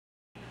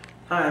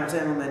Hi, I'm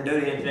Samuel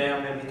Mendoti, and today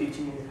I'm going to be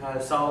teaching you how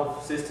to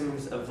solve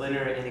systems of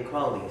linear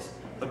inequalities.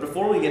 But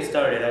before we get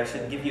started, I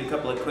should give you a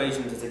couple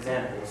equations as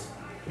examples,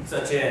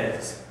 such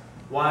as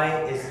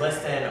y is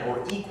less than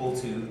or equal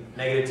to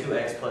negative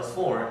 2x plus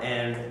 4,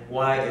 and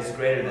y is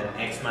greater than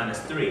x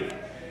minus 3.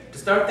 To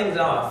start things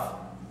off,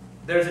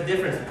 there's a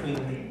difference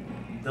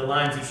between the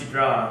lines you should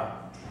draw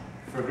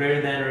for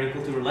greater than or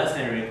equal to or less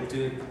than or equal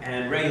to,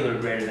 and regular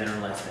greater than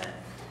or less than.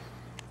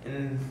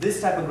 In this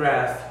type of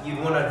graph, you'd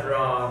want to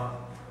draw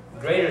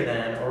greater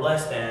than or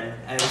less than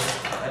as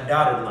a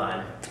dotted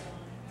line.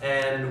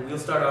 And we'll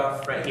start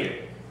off right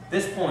here.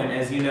 This point,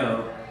 as you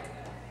know,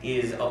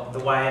 is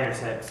the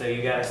y-intercept, so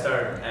you gotta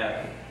start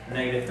at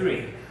negative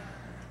 3.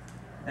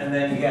 And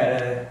then you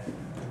gotta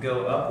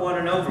go up 1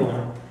 and over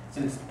 1,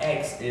 since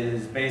x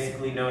is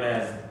basically known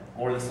as,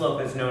 or the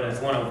slope is known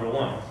as 1 over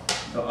 1.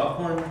 So up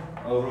 1,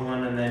 over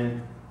 1, and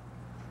then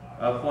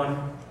up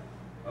 1,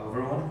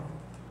 over 1,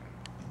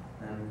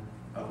 and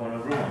up 1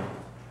 over 1.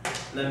 And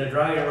then to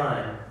draw your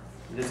line,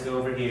 you just go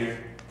over here,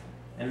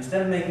 and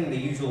instead of making the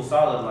usual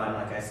solid line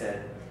like I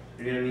said,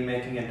 you're going to be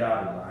making a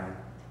dotted line.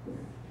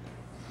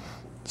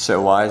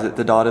 So why is it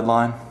the dotted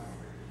line?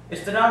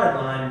 It's the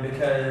dotted line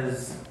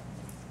because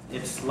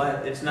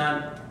it's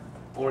not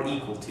or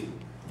equal to.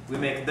 We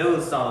make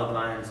those solid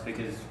lines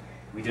because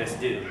we just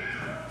do,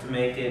 to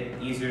make it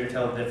easier to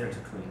tell the difference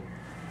between.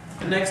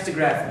 And next to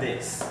graph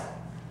this,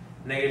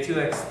 negative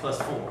 2x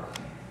plus 4.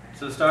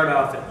 So start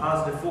off at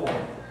positive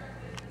 4.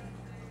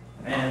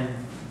 And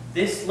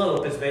this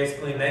slope is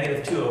basically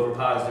negative 2 over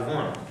positive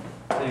 1.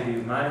 So you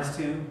do minus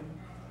 2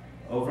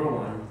 over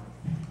 1,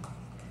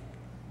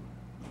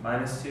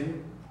 minus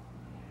 2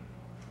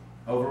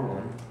 over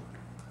 1,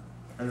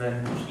 and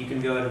then you can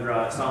go ahead and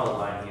draw a solid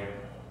line here.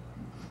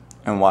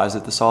 And why is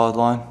it the solid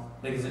line?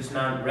 Because it's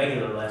not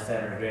regular less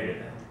than or greater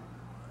than.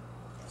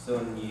 So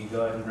when you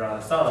go ahead and draw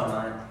the solid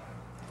line,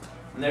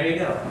 and there you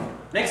go.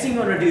 Next thing you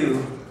want to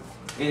do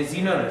is,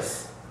 you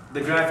notice,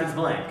 the graph is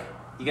blank.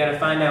 You got to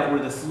find out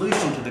where the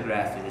solution to the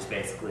graph is,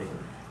 basically.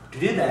 To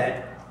do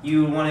that,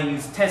 you want to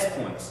use test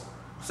points,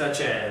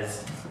 such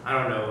as, I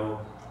don't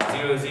know,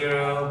 0,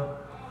 0,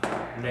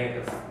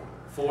 negative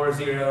 4,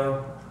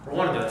 0, or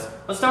one of those.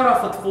 Let's start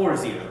off with 4,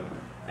 0.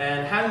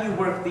 And how you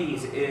work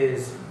these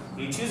is,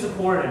 you choose a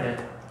coordinate,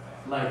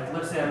 like,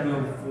 let's say I'm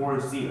doing 4,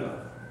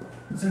 0.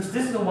 Since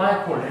this is a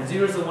y-coordinate,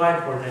 0 is a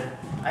y-coordinate,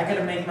 I got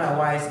to make my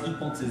y's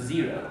equal to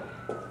 0.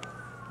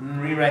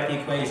 And rewrite the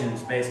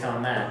equations based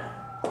on that.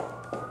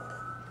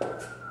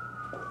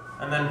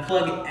 And then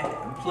plug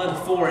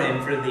 4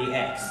 in for the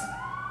x.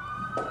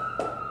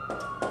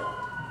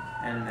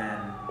 And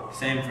then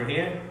same for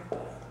here.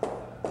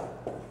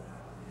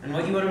 And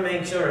what you want to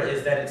make sure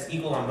is that it's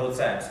equal on both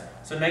sides.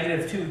 So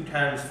negative 2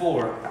 times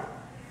 4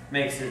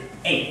 makes it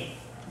 8.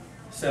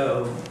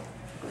 So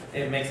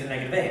it makes it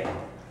negative 8.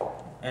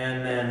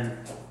 And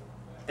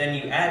then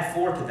you add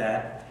 4 to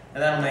that,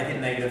 and that'll make it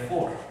negative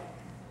 4.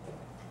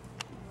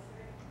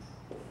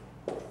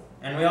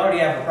 And we already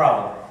have a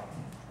problem.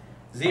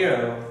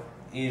 0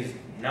 is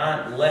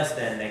not less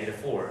than negative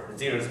 4.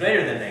 0 is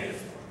greater than negative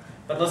 4.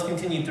 But let's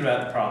continue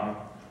throughout the problem.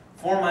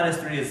 4 minus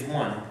 3 is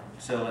 1,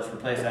 so let's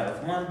replace that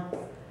with 1.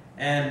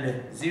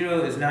 And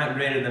 0 is not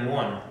greater than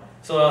 1.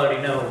 So I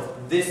already know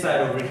this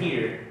side over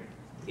here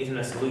isn't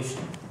a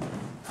solution.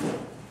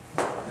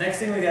 Next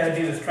thing we gotta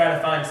do is try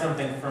to find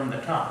something from the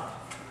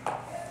top.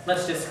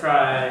 Let's just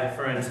try,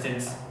 for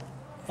instance,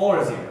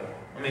 4, 0.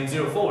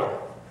 0,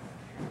 4.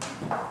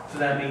 So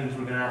that means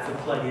we're gonna have to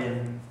plug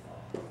in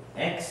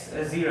x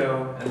as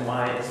 0 and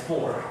y as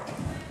 4.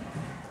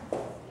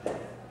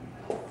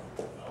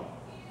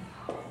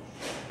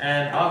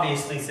 And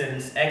obviously,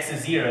 since x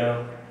is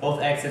 0,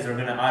 both x's are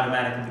going to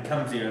automatically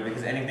become 0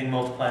 because anything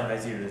multiplied by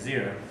 0 is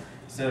 0.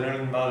 So don't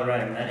even bother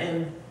writing that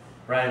in.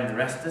 Write in the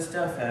rest of the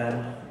stuff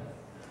and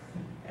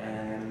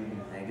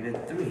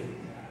negative 3.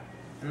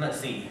 And let's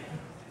see.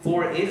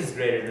 4 is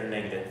greater than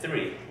negative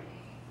 3.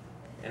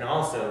 And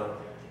also,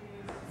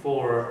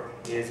 4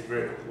 is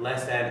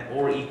less than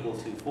or equal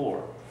to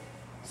 4.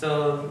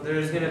 So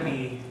there's going to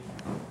be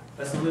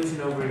a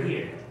solution over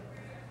here,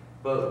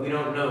 but we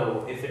don't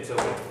know if it's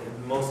over.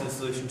 Most of the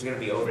solutions are going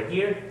to be over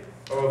here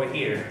or over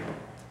here.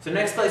 So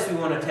next place we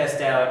want to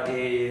test out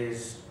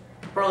is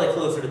probably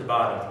closer to the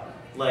bottom,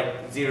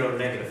 like 0,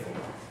 negative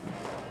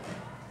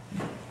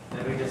 4.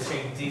 Then we just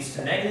change these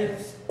to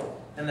negatives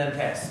and then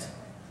test.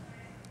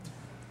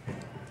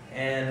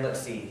 And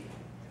let's see.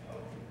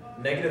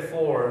 Negative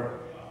 4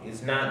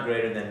 is not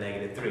greater than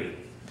negative 3.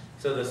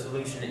 So the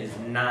solution is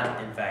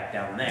not, in fact,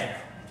 down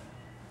there.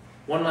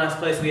 One last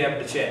place we have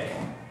to check.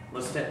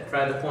 Let's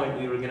try the point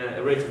we were going to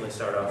originally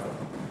start off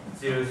with.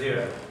 0,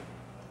 0.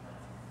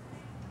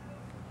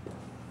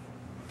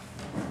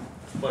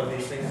 Let's plug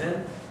these things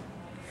in.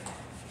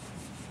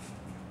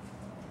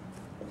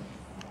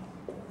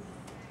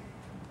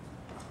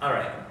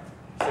 Alright,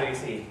 so you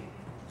see,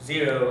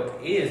 0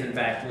 is, in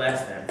fact,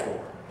 less than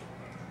 4.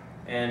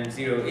 And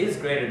 0 is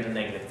greater than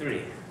negative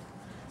 3.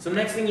 So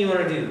next thing you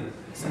want to do,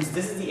 since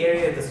this is the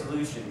area of the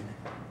solution,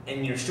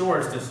 and you're sure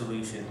it's the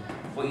solution,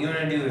 what you want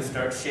to do is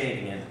start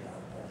shading it.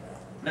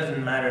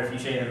 Doesn't matter if you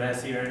shade a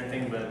messy or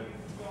anything, but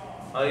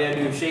all you gotta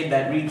do is shade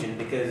that region,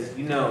 because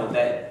you know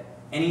that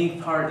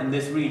any part in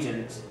this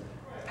region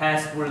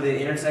past where the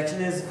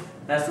intersection is,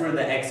 that's where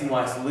the x and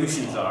y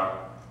solutions are,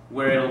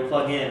 where it'll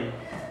plug in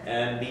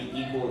and be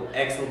equal,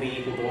 x will be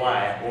equal to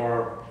y,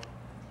 or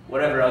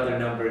whatever other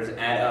numbers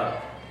add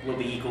up will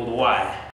be equal to y.